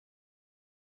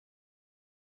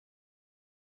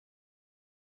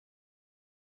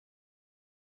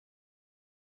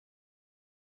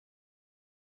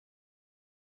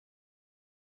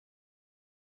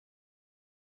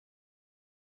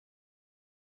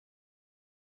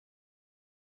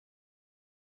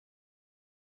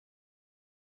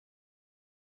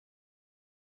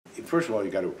first of all,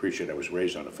 you got to appreciate I was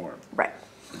raised on a farm. Right.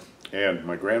 And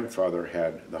my grandfather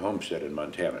had the homestead in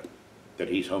Montana that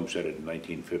he's homesteaded in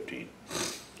 1915.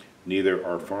 Neither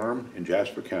our farm in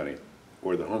Jasper County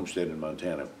or the homestead in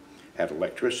Montana had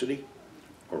electricity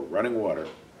or running water,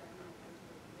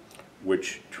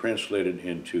 which translated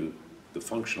into the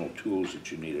functional tools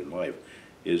that you need in life.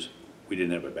 Is we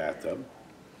didn't have a bathtub,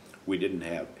 we didn't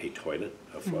have a toilet,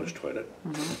 a flush toilet,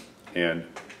 and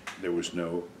there was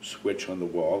no switch on the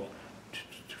wall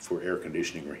for air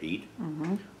conditioning or heat,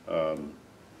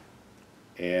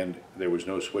 and there was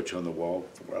no switch on the wall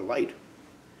for a light.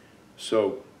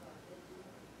 So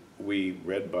we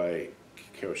read by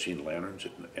kerosene lanterns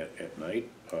at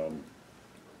night.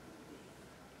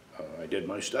 I did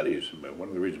my studies. One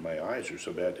of the reasons my eyes are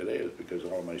so bad today is because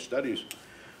all my studies,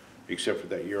 except for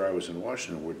that year I was in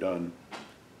Washington, were done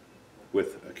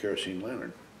with a kerosene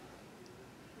lantern.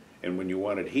 And when you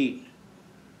wanted heat,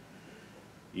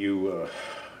 you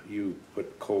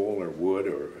put coal or wood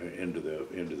or into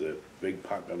the big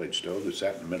pot-bellied stove that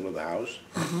sat in the middle of the house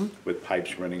with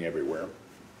pipes running everywhere.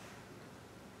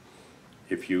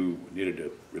 If you needed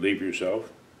to relieve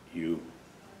yourself, you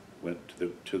went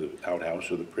to the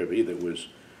outhouse or the privy that was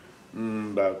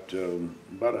about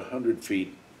 100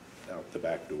 feet out the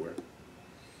back door.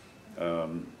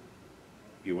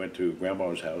 You went to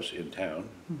Grandma's house in town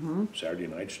Saturday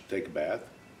nights to take a bath,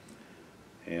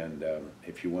 and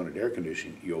if you wanted air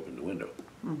conditioning, you opened the window.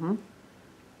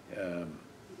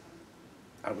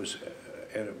 I was,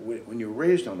 and when you're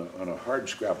raised on a hard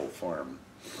scrabble farm,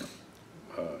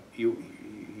 you're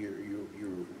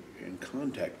in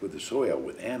contact with the soil,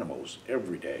 with animals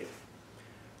every day.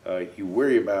 You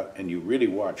worry about and you really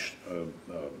watch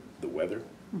the weather.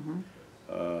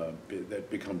 That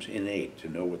becomes innate to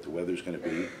know what the weather's going to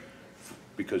be,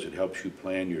 because it helps you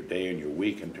plan your day and your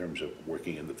week in terms of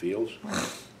working in the fields.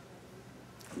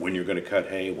 When you're going to cut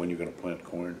hay, when you're going to plant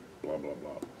corn, blah, blah,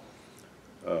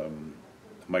 blah.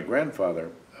 My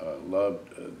grandfather loved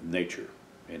nature,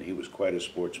 and he was quite a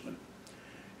sportsman.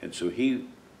 And so he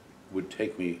would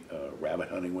take me rabbit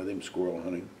hunting with him, squirrel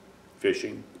hunting,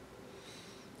 fishing.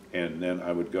 And then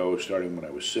I would go, starting when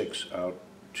I was 6, out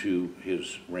to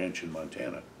his ranch in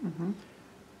Montana,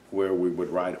 where we would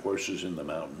ride horses in the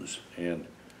mountains and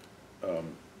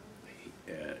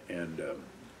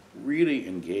really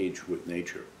engage with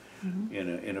nature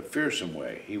in a fearsome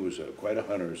way. He was quite a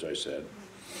hunter, as I said,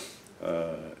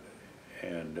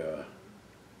 and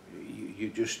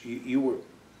you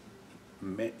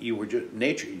were just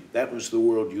nature. That was the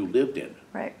world you lived in,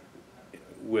 right?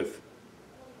 With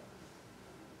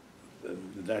the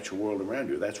natural world around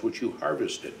you. That's what you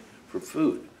harvested for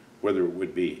food, whether it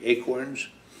would be acorns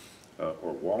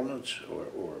or walnuts,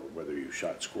 or whether you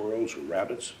shot squirrels or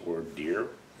rabbits or deer,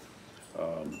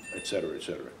 et cetera, et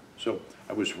cetera. So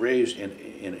I was raised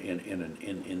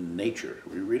in nature.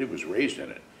 We really was raised in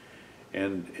it,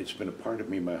 and it's been a part of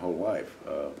me my whole life.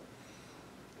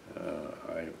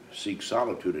 I seek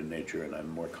solitude in nature, and I'm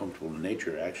more comfortable in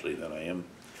nature actually than I am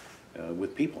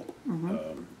with people.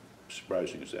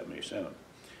 Surprising as that may sound.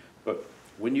 But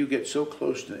when you get so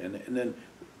close to, and then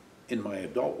in my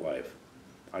adult life,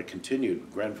 I continued.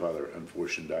 Grandfather,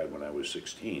 unfortunately, died when I was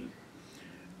 16.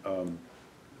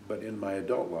 But in my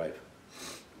adult life,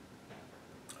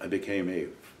 I became a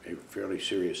fairly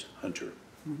serious hunter.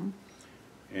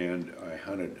 And I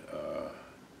hunted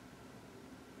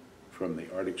from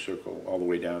the Arctic Circle all the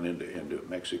way down into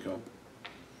Mexico.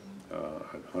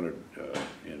 I've hunted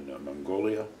in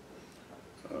Mongolia,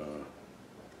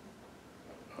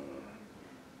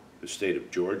 the state of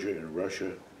Georgia and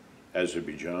Russia,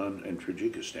 Azerbaijan, and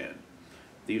Tajikistan.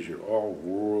 These are all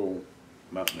rural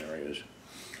mountain areas,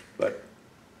 but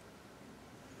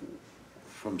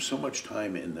from so much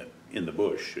time in the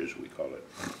bush, as we call it,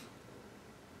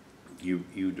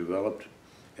 you developed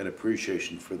an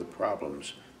appreciation for the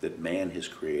problems that man has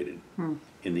created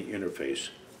in the interface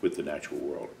with the natural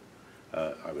world.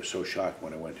 I was so shocked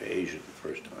when I went to Asia the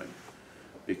first time,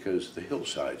 because the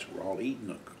hillsides were all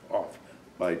eaten off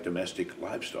by domestic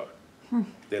livestock.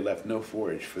 They left no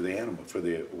forage for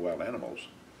the wild animals.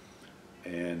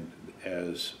 And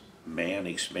as man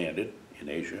expanded in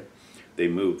Asia, they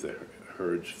moved the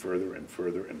herds further and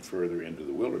further and further into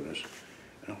the wilderness,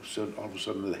 and all of a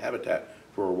sudden the habitat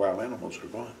for wild animals are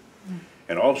gone.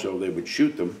 And also they would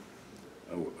shoot them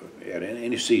at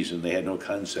any season. They had no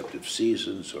concept of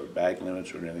seasons or bag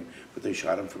limits or anything, but they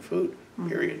shot them for food,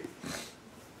 period.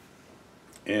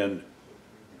 And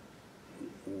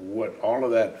what all of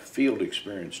that field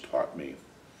experience taught me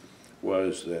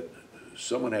was that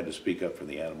someone had to speak up for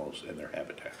the animals and their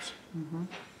habitats.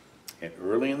 And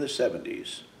early in the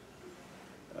 70s,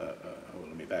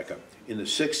 let me back up. In the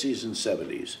 60s and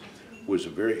 70s was a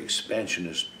very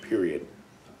expansionist period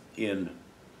in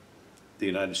the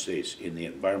United States, in the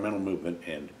environmental movement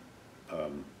and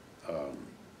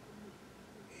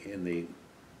in the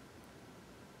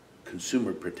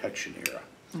consumer protection era.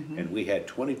 Mm-hmm. And we had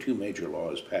 22 major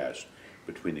laws passed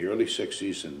between the early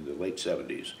 60s and the late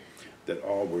 70s that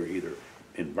all were either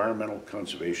environmental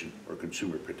conservation or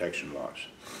consumer protection laws.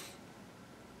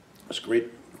 It's a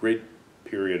great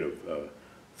period of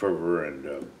fervor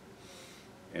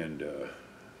and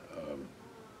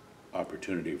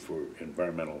opportunity for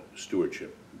environmental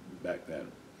stewardship back then.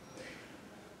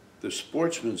 The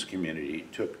sportsman's community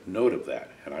took note of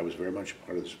that, and I was very much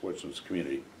part of the sportsman's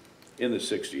community in the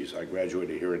 60s. I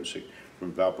graduated here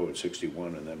from Valpo in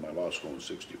 61 and then my law school in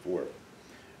 64.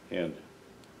 And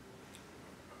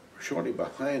shortly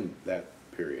behind that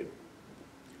period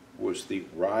was the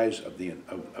rise of the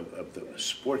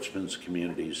sportsman's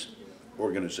community's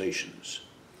organizations.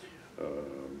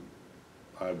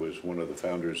 I was one of the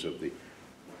founders of the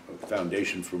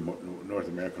Foundation for North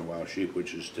American Wild Sheep,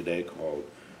 which is today called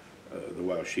the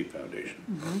Wild Sheep Foundation.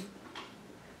 Mm-hmm.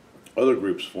 Other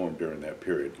groups formed during that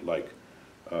period, like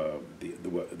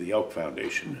the Elk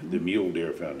Foundation, mm-hmm. the Mule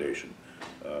Deer Foundation,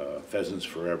 Pheasants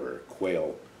Forever,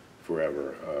 Quail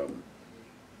Forever,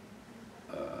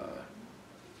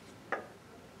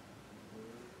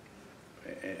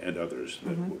 and others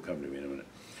that mm-hmm. will come to me in a minute.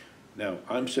 Now,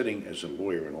 I'm sitting as a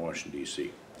lawyer in Washington,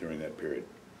 D.C. during that period,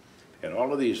 and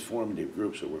all of these formative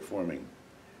groups that were forming,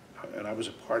 and I was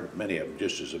a part of many of them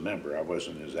just as a member. I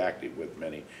wasn't as active with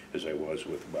many as I was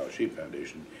with the Wild Sheep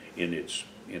Foundation in its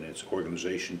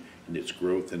organization, in its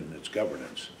growth, and in its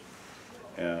governance.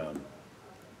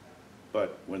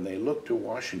 But when they looked to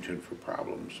Washington for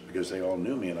problems, because they all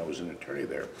knew me and I was an attorney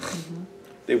there, mm-hmm.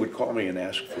 they would call me and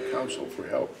ask for counsel, for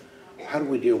help. How do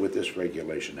we deal with this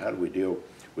regulation? How do we deal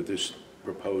with this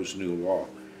proposed new law?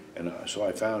 And so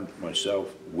I found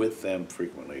myself with them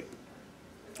frequently,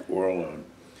 or alone,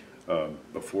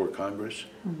 before Congress,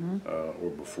 mm-hmm.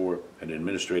 Or before an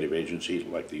administrative agency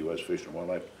like the U.S. Fish and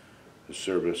Wildlife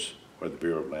Service, or the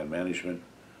Bureau of Land Management,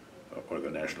 or the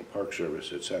National Park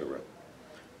Service, etc.,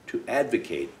 to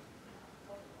advocate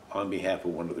on behalf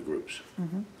of one of the groups.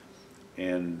 Mm-hmm.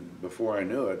 And before I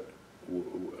knew it,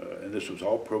 and this was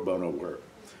all pro bono work,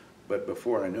 but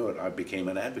before I knew it, I became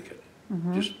an advocate,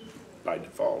 mm-hmm. just by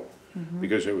default, mm-hmm.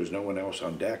 because there was no one else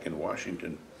on deck in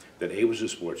Washington that A, was a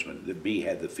sportsman, that B,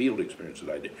 had the field experience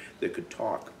that I did, that could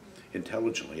talk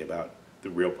intelligently about the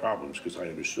real problems, because I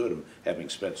understood them, having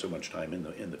spent so much time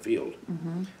in the field.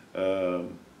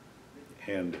 Mm-hmm.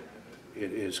 And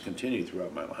it has continued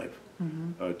throughout my life.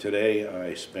 Mm-hmm. Today,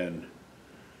 I spend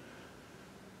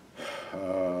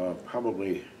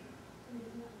probably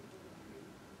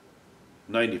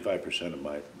 95%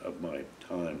 of my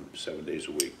time, 7 days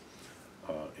a week,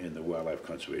 in the wildlife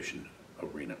conservation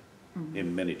arena, mm-hmm.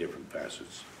 in many different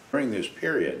facets. During this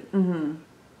period, mm-hmm.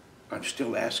 I'm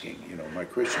still asking, my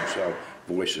Christian self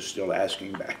voice is still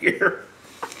asking back here,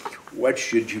 what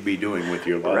should you be doing with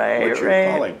your life? Right, what's your right.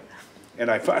 calling? And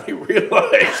I finally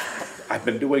realized I've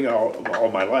been doing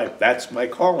all my life. That's my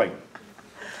calling.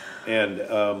 And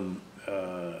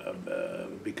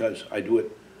because I do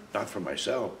it not for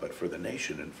myself, but for the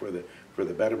nation and for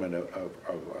the betterment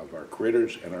of our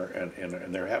critters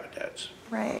and their habitats.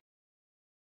 Right.